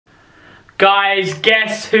Guys,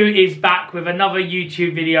 guess who is back with another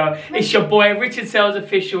YouTube video? It's your boy Richard Sells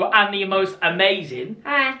Official and the most amazing...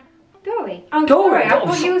 Dory. Oh, Dory. Sorry, I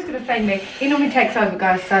thought you was going to say me. He normally takes over,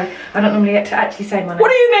 guys, so I don't normally get to actually say my name. What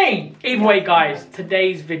do you mean? Either way, guys,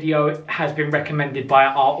 today's video has been recommended by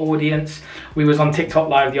our audience. We was on TikTok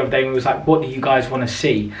Live the other day and we was like, what do you guys want to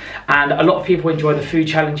see? And a lot of people enjoy the food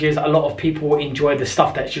challenges. A lot of people enjoy the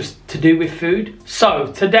stuff that's just to do with food. So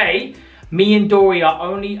today, me and Dory are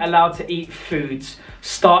only allowed to eat foods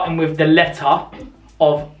starting with the letter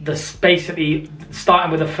of basically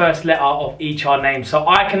starting with the first letter of each our name. So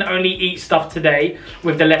I can only eat stuff today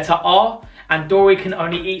with the letter R, and Dory can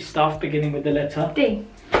only eat stuff beginning with the letter D.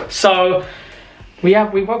 So we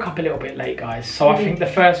woke up a little bit late, guys. So I think the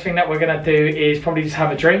first thing that we're gonna do is probably just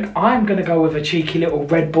have a drink. I'm gonna go with a cheeky little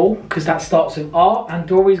Red Bull because that starts with R, and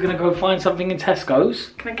Dory's gonna go find something in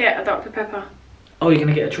Tesco's. Can I get a Dr. Pepper? Oh, you're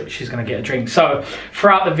gonna get she's gonna get a drink. So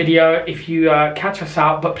throughout the video, if you catch us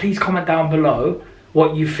out, but please comment down below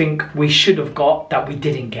what you think we should have got that we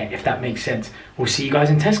didn't get, if that makes sense. We'll see you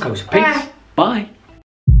guys in Tesco's. Peace. Bye.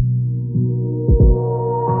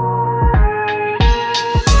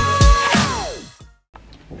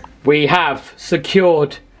 We have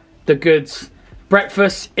secured the goods.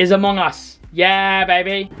 Breakfast is among us. Yeah,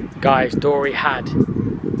 baby. Guys, Dory had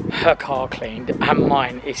her car cleaned and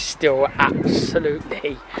mine is still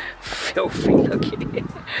absolutely filthy looking.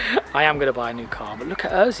 I am gonna buy a new car, but look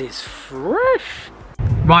at hers, it's fresh.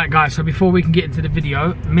 Right, guys, so before we can get into the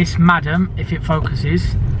video, Miss Madam, if it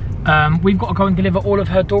focuses, we've got to go and deliver all of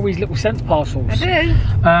her Dory's little sense parcels. I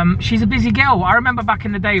do. She's a busy girl. I remember back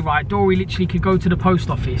in the day, right, Dory literally could go to the post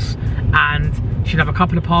office and she'd have a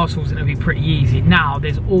couple of parcels and it'd be pretty easy. Now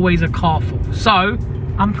there's always a car full. So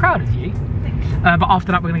I'm proud of you. But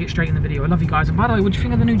after that, we're gonna get straight in the video. I love you guys. And by the way, what do you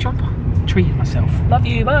think of the new jumper? Treated myself. Love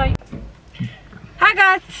you, bye. Hi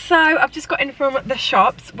guys, so I've just got in from the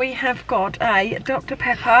shops. We have got a Dr.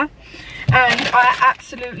 Pepper and I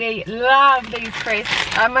absolutely love these crisps.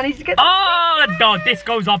 I managed to get Oh, no,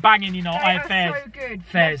 discos are banging, you know. They are so good.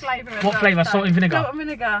 Fairs. What flavour? Salt and vinegar? Salt and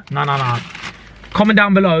vinegar. No. Comment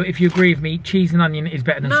down below if you agree with me. Cheese and onion is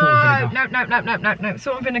better than salt and vinegar. No.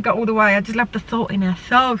 Salt and vinegar all the way. I just love the salt in there.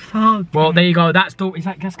 So salty. Well, there you go. That's going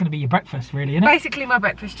to be your breakfast, really, isn't it? Basically my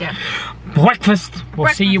breakfast, yeah. Breakfast.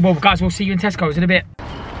 See you. Well, guys, we'll see you in Tesco's in a bit.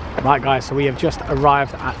 Right, guys. So we have just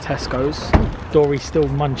arrived at Tesco's. Dory's still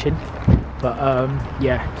munching, but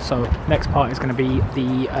yeah. So next part is going to be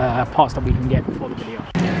the parts that we can get for the video.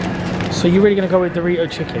 So you're really going to go with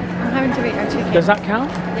Dorito chicken? I'm having Dorito chicken. Does that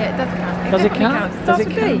count? Yeah, it does count. Does it count? Does it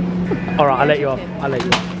count? All right, I'll let you off. I'll let you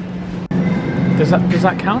off. Does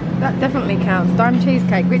that count? That definitely counts. Dime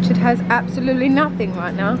cheesecake. Richard has absolutely nothing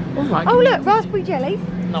right now. All right. Oh look, raspberry jelly.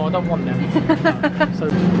 No, I don't want them. No. So,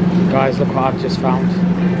 guys, look what I've just found.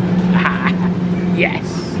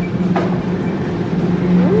 Yes.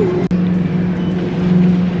 Ooh.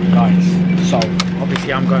 Guys, so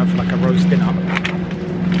obviously I'm going for like a roast dinner.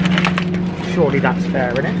 Surely that's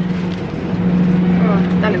fair, isn't it?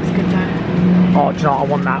 Oh, that looks good though. Oh, do you know what? I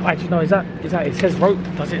want that. Actually, no, is that, it says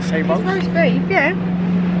roast. Does it say roast? It's roast beef, yeah.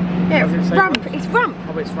 Yeah, Does it say rump. roast? It's rump.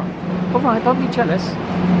 Oh, it's rump. All right, don't be jealous.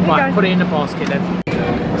 Right, go. put it in the basket then.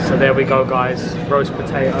 So there we go, guys. Roast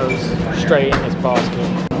potatoes straight in this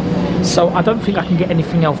basket. So I don't think I can get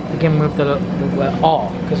anything else begin with the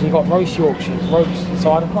R, because you've got roast Yorkshires, roast.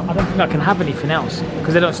 So I don't think I can have anything else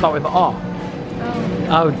because they don't start with R.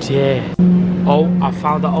 Oh dear. Oh, I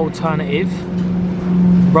found the alternative.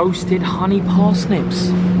 Roasted honey parsnips.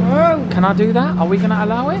 Whoa. Can I do that? Are we going to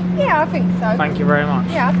allow it? Yeah, I think so. Thank you very much.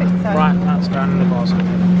 Yeah, I think so. Right, that's going in the basket.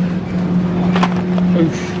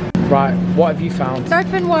 Oof. Right, what have you found?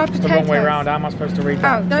 Dauphinoise It's potatoes. the wrong way around. How am I supposed to read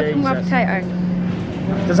that? Oh, dauphinoise Jesus. potato.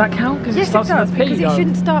 Does that count? Because Yes, it starts it does, with a P, because though. it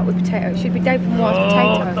shouldn't start with potato. It should be dauphinoise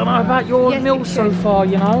potato. I don't know about your Yes, meal it so should. far,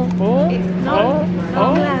 you know. Oh, It's not.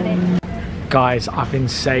 Not allowed it. Guys, I've been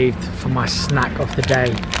saved for my snack of the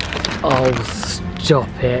day. Oh, stop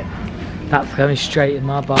it. That's going straight in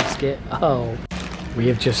my basket. Oh. We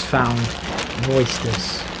have just found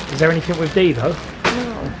oysters. Is there anything with D, though?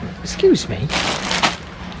 No. Excuse me.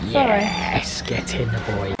 Sorry. Yes, get in the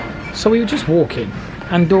boy. So we were just walking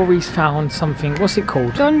and Dory's found something. What's it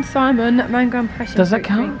called? John Simon mango and passion Does that fruit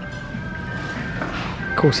count? drink.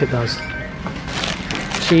 Of course it does.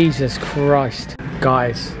 Jesus Christ.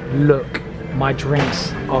 Guys, look. My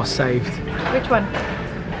drinks are saved. Which one?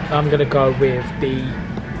 I'm going to go with the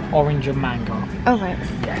orange and mango. Oh, right.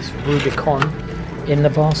 Yes, Rubicon in the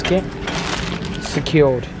basket.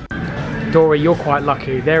 Secured. Dory, you're quite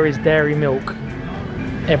lucky. There is dairy milk.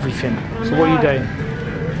 Everything. So what are you doing?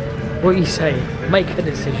 What are you saying? Make a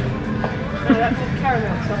decision. that says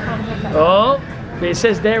caramel, so I can't have that. Oh, but it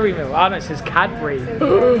says Dairy Milk. Oh no, it says Cadbury. So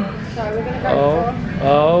we're gonna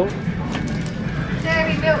go for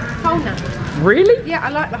Dairy Milk whole nut. Really? Yeah, I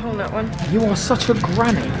like the whole nut one. You are such a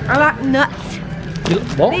granny. I like nuts.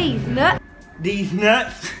 What? These nuts. These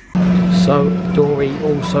nuts. So Dory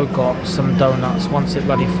also got some donuts once it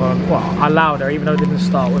bloody fun. Well, I allowed her, even though it didn't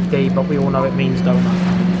start with D, but we all know it means donut.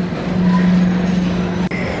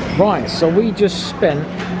 Right, so we just spent,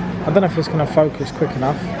 I don't know if it's gonna focus quick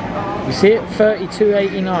enough. You see it?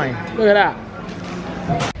 $32.89. Look at that.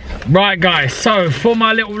 Right guys, so for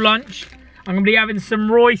my little lunch, I'm gonna be having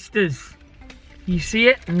some Roysters. You see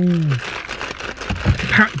it?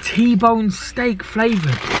 T-bone steak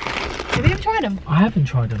flavoured. Have you ever tried them? I haven't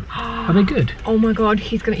tried them. Are they good? Oh my god,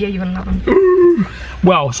 you're gonna love them.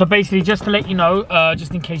 Well, so basically, just to let you know,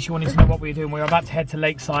 just in case you wanted to know what we were doing, we're about to head to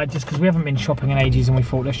Lakeside just because we haven't been shopping in ages and we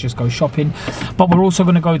thought let's just go shopping. But we're also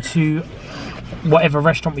going to go to whatever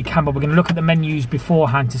restaurant we can, but we're going to look at the menus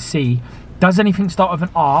beforehand to see, does anything start with an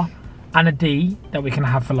R and a D that we can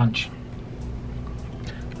have for lunch?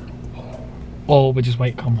 Or we just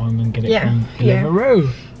wait, come home and get it from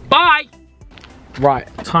Deliveroo. Bye! Right,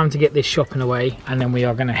 time to get this shopping away and then we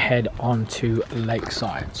are going to head on to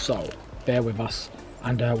Lakeside. So, bear with us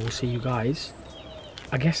and we'll see you guys,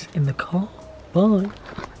 I guess, in the car. Bye.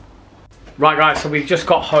 Right guys, so we've just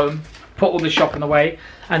got home, put all the shopping away,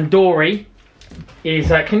 and Dory is,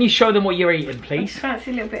 can you show them what you're eating, please? I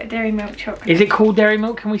fancy a little bit of Dairy Milk chocolate. Is it called Dairy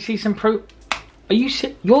Milk? Can we see some proof? Are you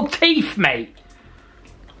your teeth, mate?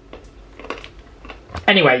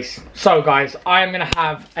 Anyways, so guys, I am gonna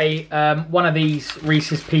have a one of these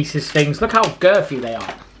Reese's Pieces things. Look how girthy they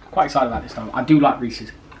are. Quite excited about this though. I do like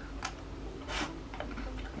Reese's.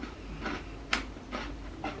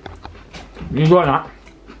 You enjoy that?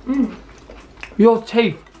 Your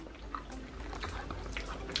teeth.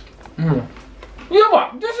 You know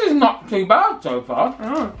what? This is not too bad so far.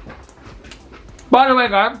 Oh. By the way,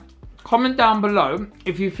 guys, comment down below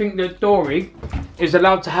if you think that Dory is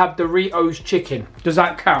allowed to have Doritos chicken. Does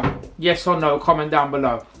that count? Yes or no? Comment down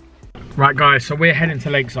below. Right, guys, so we're heading to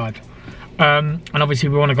Lakeside. And obviously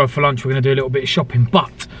we want to go for lunch. We're going to do a little bit of shopping,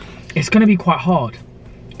 but it's going to be quite hard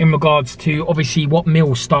in regards to obviously what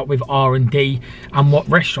meals start with R and D and what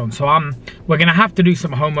restaurants. So we're going to have to do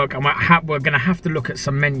some homework and we're going to have to look at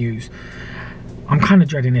some menus. I'm kind of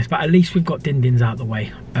dreading this, but at least we've got Din Dins out of the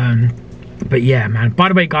way. But yeah, man. By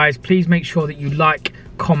the way, guys, please make sure that you like,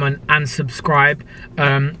 comment and subscribe.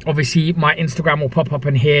 Obviously my Instagram will pop up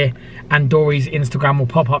in here and Dory's Instagram will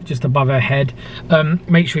pop up just above her head.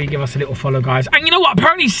 Make sure you give us a little follow, guys. And you know what,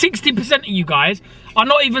 apparently 60% of you guys are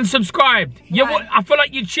not even subscribed. Right. I feel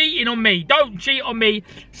like you're cheating on me. Don't cheat on me.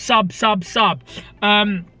 Sub.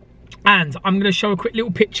 And I'm going to show a quick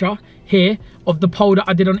little picture here of the poll that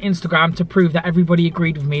I did on Instagram to prove that everybody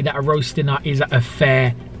agreed with me that a roast dinner is a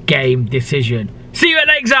fair game decision. See you at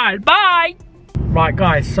Lakeside. Bye. Right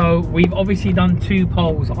guys, so we've obviously done 2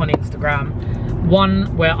 polls on Instagram.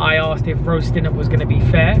 One where I asked if roast dinner was going to be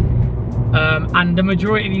fair, and the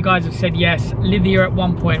majority of you guys have said yes. Lydia at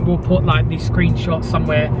one point will put like the screenshot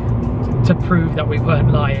somewhere to prove that we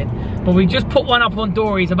weren't lying, but we just put one up on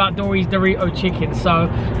Dory's about Dory's Dorito chicken, so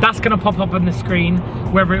that's going to pop up on the screen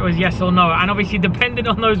whether it was yes or no, and obviously depending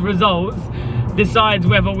on those results decides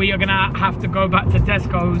whether we are going to have to go back to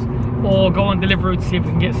Tesco's or go on Deliveroo to see if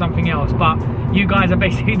we can get something else. But you guys are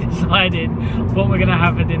basically decided what we're going to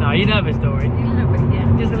have for dinner. Are you nervous, Dory? A little bit,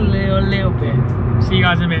 yeah. Just a little bit. See you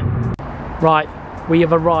guys in a bit. Right, we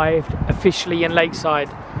have arrived officially in Lakeside.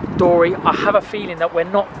 Dory, I have a feeling that we're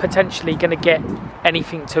not potentially going to get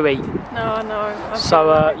anything to eat. No.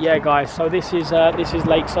 So yeah guys, so this is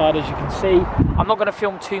Lakeside, as you can see. I'm not going to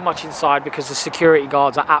film too much inside because the security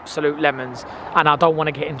guards are absolute lemons and I don't want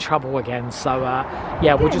to get in trouble again. So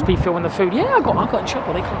yeah, we'll just be filming the food. Yeah, I got in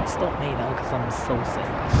trouble. They can't stop me though because I'm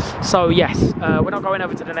saucy. So yes, we're not going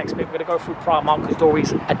over to the next bit. We're going to go through Primark because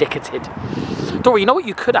Dory's addicted. Dory, you know what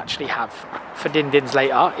you could actually have for Din Dins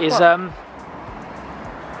later is what?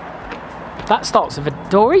 That starts with a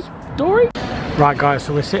Dory? Right guys,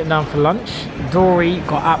 so we're sitting down for lunch. Dory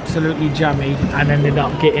got absolutely jammy and ended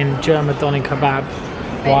up getting Germadoni kebab.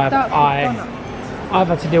 While I've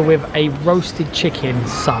had to deal with a roasted chicken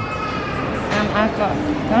sub. I've got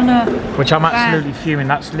doner. Which I'm absolutely fuming.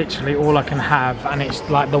 That's literally all I can have and it's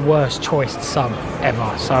like the worst choice sub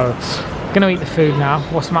ever. So, gonna eat the food now.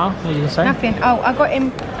 What's the matter? What are you gonna say? Nothing. Oh, I got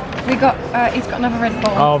him. He's got another Red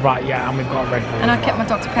Bull. Oh right, yeah, and we've got a Red Bull. And I kept my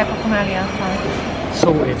Dr. Pepper from earlier,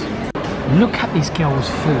 so. Sorted. Look at this girl's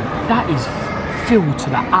food. That is filled to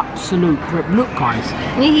the absolute grip. Look guys.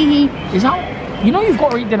 Is that You know you've got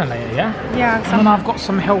to eat dinner later, yeah? Yeah. And then I've got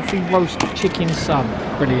some healthy roast chicken sub.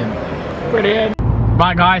 Brilliant. Brilliant.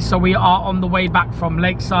 Right guys, so we are on the way back from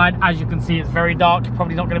Lakeside. As you can see, it's very dark. You're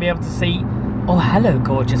probably not going to be able to see. Oh, hello,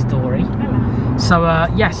 gorgeous Dory. Hello. So,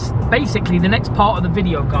 yes, basically the next part of the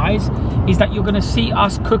video, guys, is that you're going to see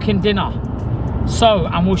us cooking dinner. So,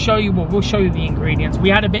 and we'll show you the ingredients. We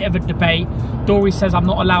had a bit of a debate. Dory says I'm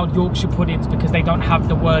not allowed Yorkshire puddings because they don't have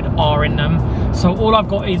the word R in them. So all I've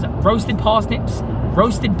got is roasted parsnips,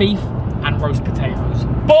 roasted beef, and roast potatoes.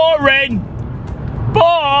 Boring!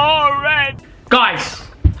 Boring! Guys,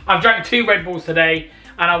 I've drank 2 Red Bulls today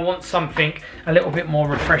and I want something a little bit more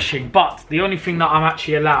refreshing. But the only thing that I'm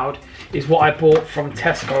actually allowed is what I bought from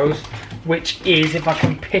Tesco's, which is, if I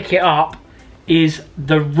can pick it up, is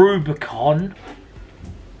the Rubicon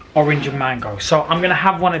orange and mango. So I'm gonna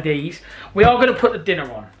have one of these. We are gonna put the dinner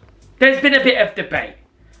on. There's been a bit of debate.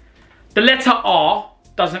 The letter R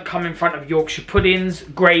doesn't come in front of Yorkshire puddings,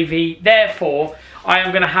 gravy. Therefore, I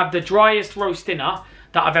am gonna have the driest roast dinner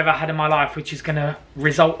that I've ever had in my life, which is gonna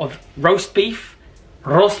result of roast beef,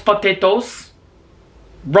 roast potatoes,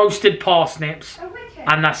 roasted parsnips,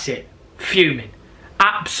 and that's it. Fuming.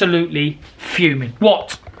 Absolutely fuming.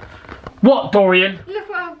 What? What, Dorian? Look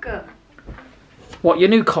what I've got. What, your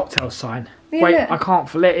new cocktail sign? Yeah, Wait, look. I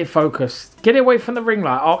can't let it focus. Get it away from the ring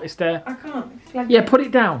light. Oh, it's there. I can't. It's like Yeah, put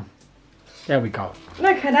it down. There we go.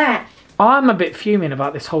 Look at that. I'm a bit fuming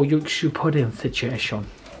about this whole Yorkshire pudding situation.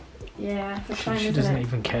 Yeah, it's a shame, She isn't doesn't it?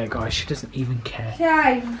 even care, guys. She doesn't even care.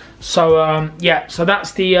 Shame. So, yeah, so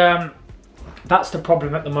that's the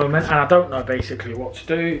problem at the moment, and I don't know basically what to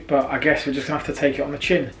do, but I guess we're just gonna have to take it on the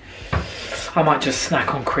chin. I might just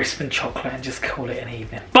snack on crisp and chocolate and just call it an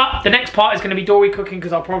evening. But the next part is going to be Dory cooking,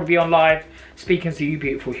 because I'll probably be on live speaking to you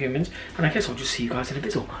beautiful humans. And I guess I'll just see you guys in a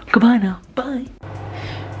bit. Goodbye now. Bye.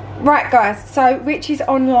 Right guys, so Rich is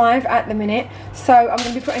on live at the minute, so I'm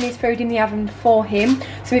going to be putting his food in the oven for him.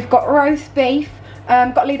 So we've got roast beef,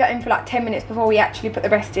 got to leave that in for like 10 minutes before we actually put the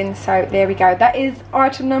rest in, so there we go. That is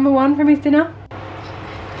item number 1 from his dinner.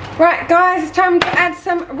 Right guys, it's time to add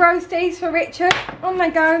some roasties for Richard. On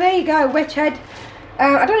they go, there you go, Richard.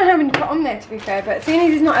 I don't know how many to put on there, to be fair, but seeing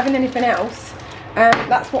as he's not having anything else,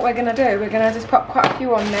 that's what we're going to do. We're going to just put quite a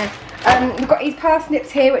few on there. We've got these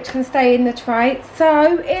parsnips here which can stay in the tray,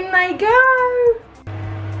 so in they go.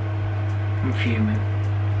 I'm fuming.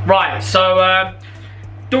 Right, so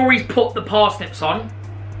Dory's put the parsnips on,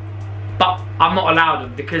 but I'm not allowed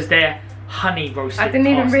them because they're honey roasted. I didn't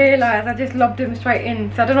even parsnips. realise, I just lobbed them straight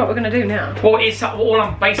in, so I don't know what we're going to do now. Well, it's all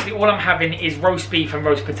I'm having is roast beef and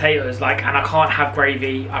roast potatoes, like, and I can't have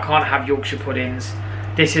gravy, I can't have Yorkshire puddings.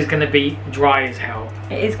 This is going to be dry as hell.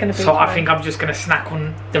 It is going to be So dry. I think I'm just going to snack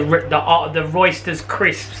on the Roysters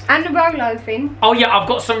crisps. And the Rolo thing. Oh yeah, I've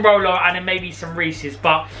got some Rolo and then maybe some Reese's,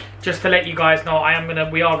 but just to let you guys know,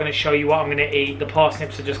 we are gonna show you what I'm gonna eat. The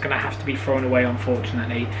parsnips are just gonna have to be thrown away,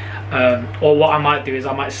 unfortunately. Or what I might do is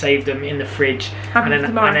I might save them in the fridge and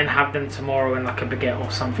then have them tomorrow in like a baguette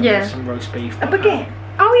or something with some roast beef. A baguette.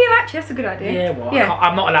 Oh yeah, actually that's a good idea. Yeah, well,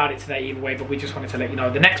 I'm not allowed it today either way, but we just wanted to let you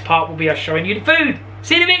know. The next part will be us showing you the food.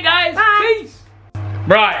 See you in a bit, guys. Bye. Peace.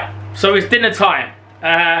 Right, so it's dinner time.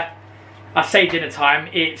 I say dinner time.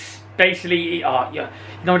 It's basically, you know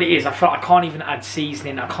what it is? I feel like I can't even add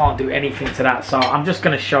seasoning. I can't do anything to that. So I'm just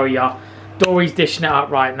going to show you. Dory's dishing it up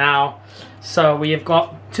right now. So we have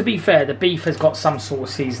got, to be fair, the beef has got some sort of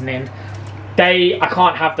seasoning. I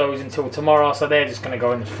can't have those until tomorrow, so they're just going to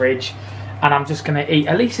go in the fridge. And I'm just going to eat.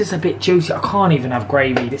 At least it's a bit juicy. I can't even have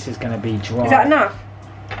gravy. This is going to be dry. Is that enough?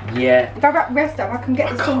 Yeah. If I wrap the rest up, I can get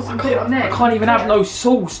the sauce and put it on there. I can't even have no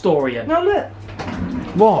sauce, Dorian. No, look.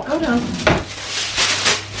 What? Hold on.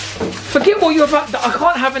 Forget what you're about. I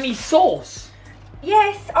can't have any sauce.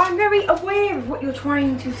 Yes, I'm very aware of what you're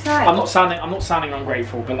trying to say. I'm not sounding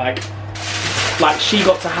ungrateful, but like she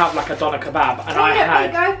got to have like a doner kebab, and I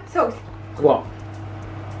had. There you go. Sauce. What?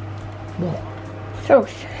 What?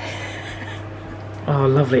 Sauce. Oh,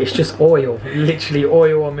 lovely. It's just oil. Literally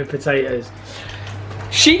oil on my potatoes.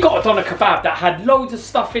 She got a doner kebab that had loads of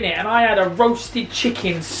stuff in it, and I had a roasted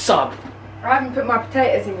chicken sub. I haven't put my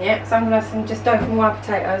potatoes in yet, so I'm going to have some just dauphinoise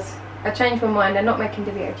potatoes. I changed my mind, they're not making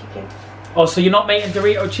Dorito chicken. Oh, so you're not making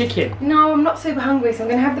Dorito chicken? No, I'm not super hungry, so I'm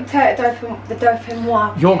going to have the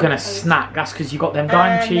dauphinoise. You're going to snack. That's because you got them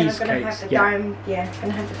dime cheesecakes. Yeah, I'm going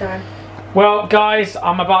to have the dime. Well, guys,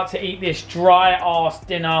 I'm about to eat this dry-ass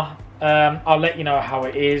dinner. I'll let you know how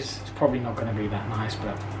it is. It's probably not going to be that nice,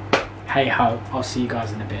 but hey-ho. I'll see you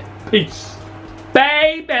guys in a bit. Peace.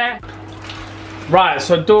 Baby! Right,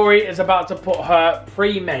 so Dory is about to put her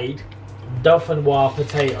pre-made dauphinoise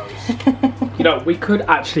potatoes. You know, we could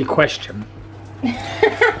actually question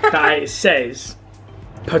that it says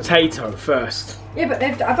potato first. Yeah, but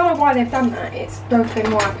I don't know why they've done that. It's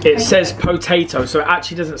dauphinoise potato. It says potato, so it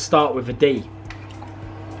actually doesn't start with a D.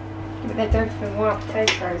 But they're dauphinoise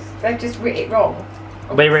potatoes. They've just written it wrong.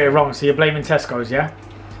 They wrote it wrong, so you're blaming Tesco's, yeah?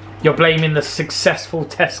 You're blaming the successful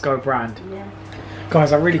Tesco brand. Yeah.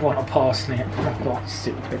 Guys, I really want a parsnip. Oh, God,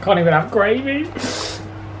 stupid. I can't even have gravy.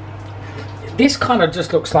 This kind of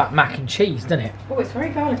just looks like mac and cheese, doesn't it? Oh, it's very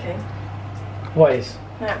garlicky. What is?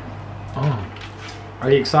 Yeah. Oh.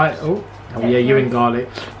 Are you excited? Oh yeah, you and garlic.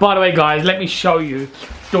 By the way, guys, let me show you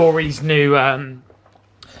Dory's new.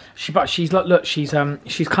 She's look, she's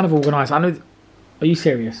kind of organised. I know. Are you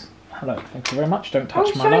serious? Hello, thank you very much. Don't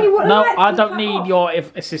touch my light. No, I don't need your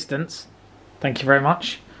assistance. Thank you very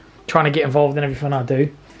much. Trying to get involved in everything I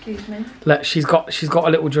do. Excuse me. Look, she's got a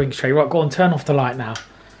little drink tray. Right, go on, turn off the light now.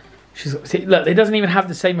 See, look, it doesn't even have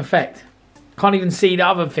the same effect. Can't even see the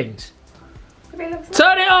other things.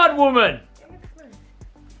 Turn it on, woman.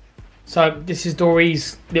 So this is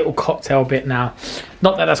Dory's little cocktail bit now.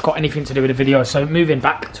 Not that that's got anything to do with the video. So moving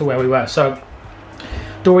back to where we were. So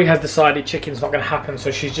Dory has decided chicken's not going to happen.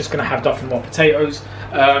 So she's just going to have dauphinoise potatoes.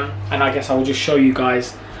 And I guess I will just show you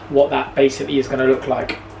guys what that basically is going to look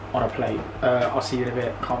like on a plate. I'll see you in a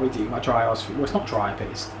bit. Can't wait to eat my dry ass food. Well, it's not dry, but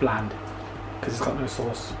it's bland. Because it's got no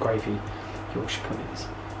sauce, gravy, Yorkshire puddings,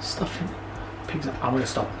 stuffing, pigs. I'm going to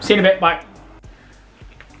stop. See you in a bit. Bye.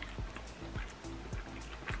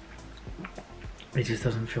 It just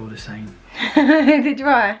doesn't feel the same. Is it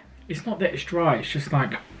dry? It's not that it's dry, it's just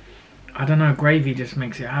like, I don't know, gravy just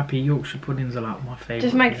makes it happy. Yorkshire puddings are like my favourite.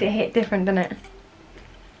 Just makes it hit different, doesn't it?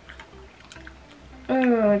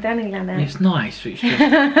 Oh, Danny like that. It's nice, but it's just...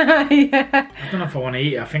 Yeah. I don't know if I want to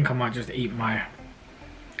eat it. I think I might just eat my...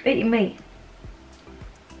 Eat your meat.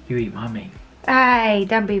 You eat my meat. Hey,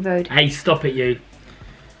 don't be rude. Hey, stop it, you.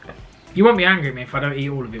 You won't be angry at me if I don't eat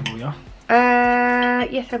all of it, will you?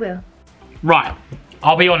 Yes I will. Right,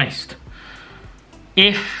 I'll be honest.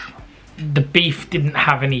 If the beef didn't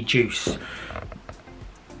have any juice,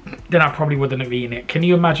 then I probably wouldn't have eaten it. Can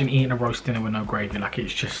you imagine eating a roast dinner with no gravy? Like,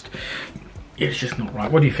 it's just not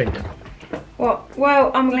right. What do you think? What? Well,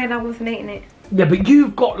 I'm glad I wasn't eating it. Yeah, but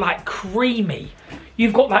you've got like creamy.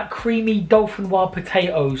 You've got like creamy dauphinoise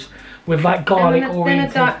potatoes with like garlic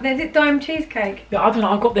oriented. There's it dime cheesecake. Yeah, I don't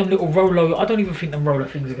know. I've got them little Rolo. I don't even think them Rolo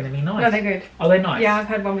things are going to be nice. No, they're good. Are they nice? Yeah, I've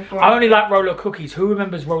had one before. I only like Rolo cookies. Who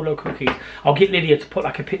remembers Rolo cookies? I'll get Lydia to put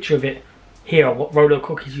like a picture of it here, what Rolo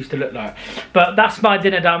cookies used to look like. But that's my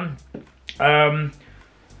dinner done.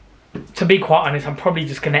 To be quite honest, I'm probably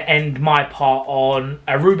just going to end my part on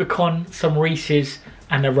a Rubicon, some Reese's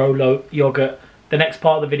and a Rolo yogurt. The next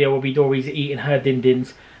part of the video will be Dory's eating her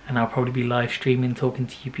din-dins, and I'll probably be live streaming, talking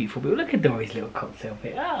to you beautiful people. Look at Dory's little cocktail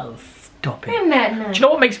bit. Oh, stop it. Isn't that nice? Do you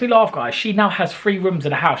know what makes me laugh, guys? She now has 3 rooms in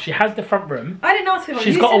the house. She has the front room. I didn't ask for one.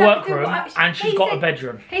 She's got a work room, and she's got a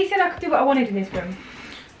bedroom. He said I could do what I wanted in this room.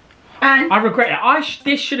 And I regret it.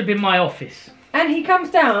 This should have been my office. And he comes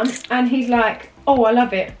down, and he's like, oh, I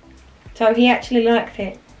love it. So he actually likes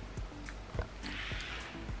it.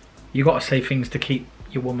 You got to say things to keep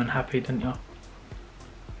your woman happy, don't you?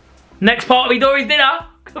 Next part will be Dory's dinner.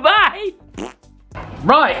 Goodbye.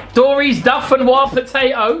 Right, Dory's dauphinoise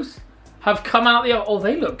potatoes have come out the... Oh,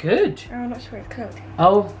 they look good. Oh, I'm not sure it's cooked.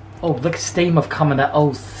 Oh, look at steam have come in that.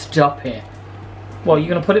 Oh, stop it. Well, you're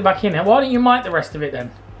going to put it back in there. Why don't you mic the rest of it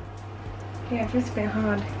then? Yeah, it's a bit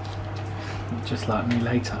hard. Just like me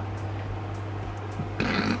later.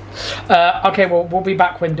 Okay, well, we'll be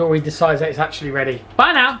back when Dory decides that it's actually ready.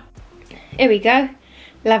 Bye now. Here we go.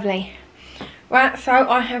 Lovely. Right, so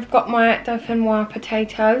I have got my dauphinoise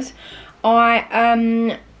potatoes.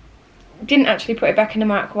 I didn't actually put it back in the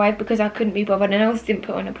microwave because I couldn't be bothered, and I also didn't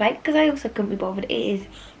put it on a plate because I also couldn't be bothered. It is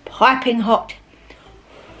piping hot.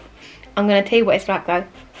 I'm going to tell you what it's like though.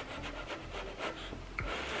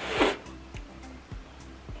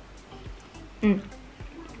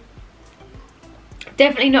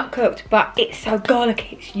 Definitely not cooked, but it's so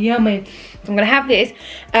garlicky, it's yummy. So I'm going to have this,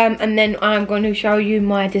 and then I'm going to show you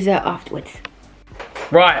my dessert afterwards.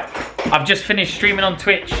 Right, I've just finished streaming on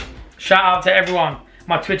Twitch. Shout out to everyone.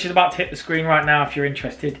 My Twitch is about to hit the screen right now if you're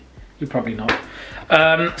interested. You're probably not.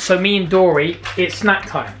 So me and Dory, it's snack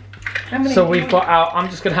time. So we've got out, I'm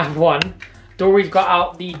just going to have one. Dory's got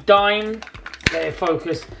out the Dime, let it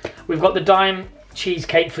focus. We've got the Dime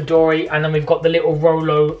cheesecake for Dory, and then we've got the little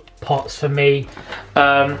Rolo pots for me.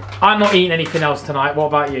 I'm not eating anything else tonight. What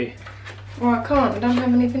about you? Well, I can't. I don't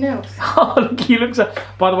have anything else. Oh, look, he looks.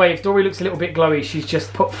 By the way, if Dory looks a little bit glowy, she's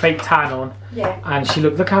just put fake tan on. Yeah. And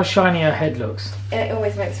look how shiny her head looks. It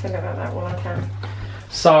always makes me look like that when I can.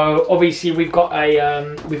 So obviously we've got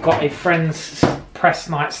a friend's press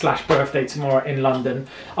night / birthday tomorrow in London.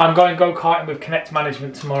 I'm going go-karting with Connect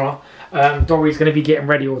Management tomorrow. Dory's going to be getting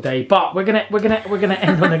ready all day, but we're gonna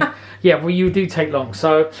end on a yeah. Well, you do take long.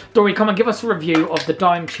 So Dory, come and give us a review of the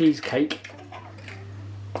Dime cheesecake.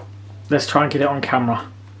 Let's try and get it on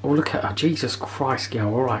camera. Oh, look at her! Jesus Christ,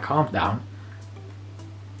 girl. All right, calm down.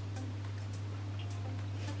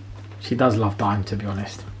 She does love Dime, to be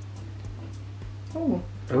honest. Oh.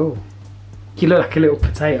 Oh. You look like a little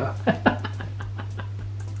potato.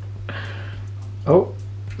 Oh.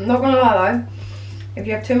 I'm not gonna lie though, if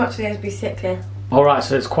you have too much of this, it'll be sickly. Alright,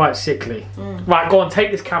 so it's quite sickly. Right, go on, take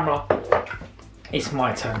this camera. It's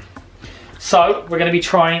my turn. So, we're going to be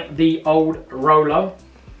trying the old Rolo.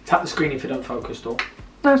 Tap the screen if it don't focus, though.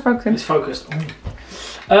 No, it's focusing. It's focused.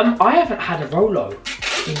 I haven't had a Rolo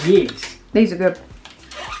in years. These are good.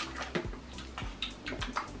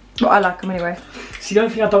 But I like them anyway. See, the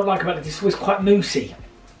only thing I don't like about it, this was quite moussey.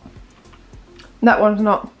 That one's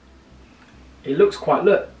not. It looks quite,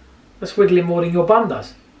 look. That's wiggling more than your bun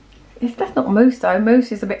does. That's not mousse though.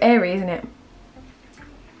 Mousse is a bit airy, isn't it?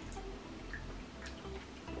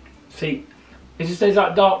 See, it just tastes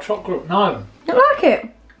like dark chocolate. No. You don't like it?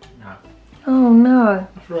 No. Oh no.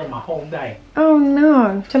 I've ruined my whole day. Oh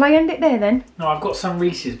no. Shall I end it there then? No, I've got some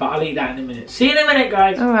Reese's, but I'll eat that in a minute. See you in a minute,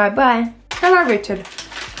 guys. Alright, bye. Hello, Richard.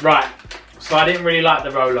 Right, so I didn't really like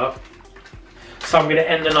the Rolo. So I'm going to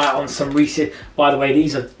end the night on some Reese's. By the way,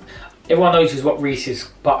 these are... Everyone knows what Reese's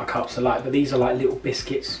Buttercups are like, but these are like little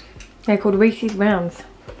biscuits. They're called Reese's Rounds.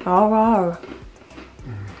 Oh.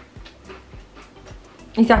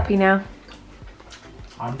 He's happy now.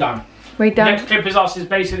 I'm done. We're done. Next clip is us is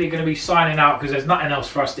basically going to be signing out because there's nothing else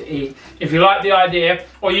for us to eat. If you like the idea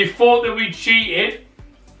or you thought that we cheated,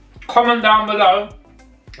 comment down below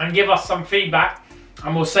and give us some feedback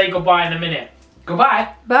and we'll say goodbye in a minute.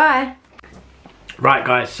 Goodbye. Bye. Right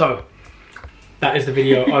guys, so that is the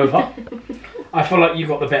video over. I feel like you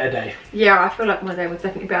got the better day. Yeah, I feel like my day was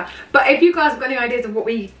definitely better. But if you guys have got any ideas of what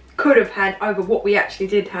we could have had over what we actually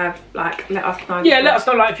did have, like, let us know. Yeah, let us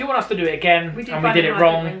know, like, if you want us to do it again and we did it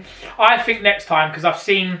wrong. I think next time, because I've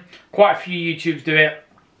seen quite a few YouTubes do it.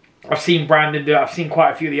 I've seen Brandon do it. I've seen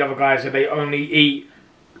quite a few of the other guys where they only eat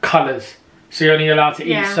colours. So you're only allowed to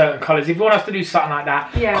eat certain colours. If you want us to do something like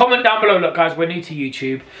that, comment down below. Look, guys, we're new to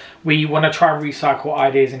YouTube. We want to try and recycle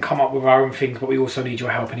ideas and come up with our own things, but we also need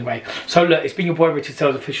your help anyway. So look, it's been your boy Richard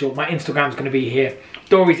Sells Official. My Instagram's going to be here.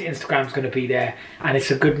 Dory's Instagram's going to be there. And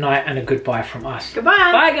it's a good night and a goodbye from us. Goodbye.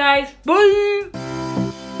 Bye, guys. Bye.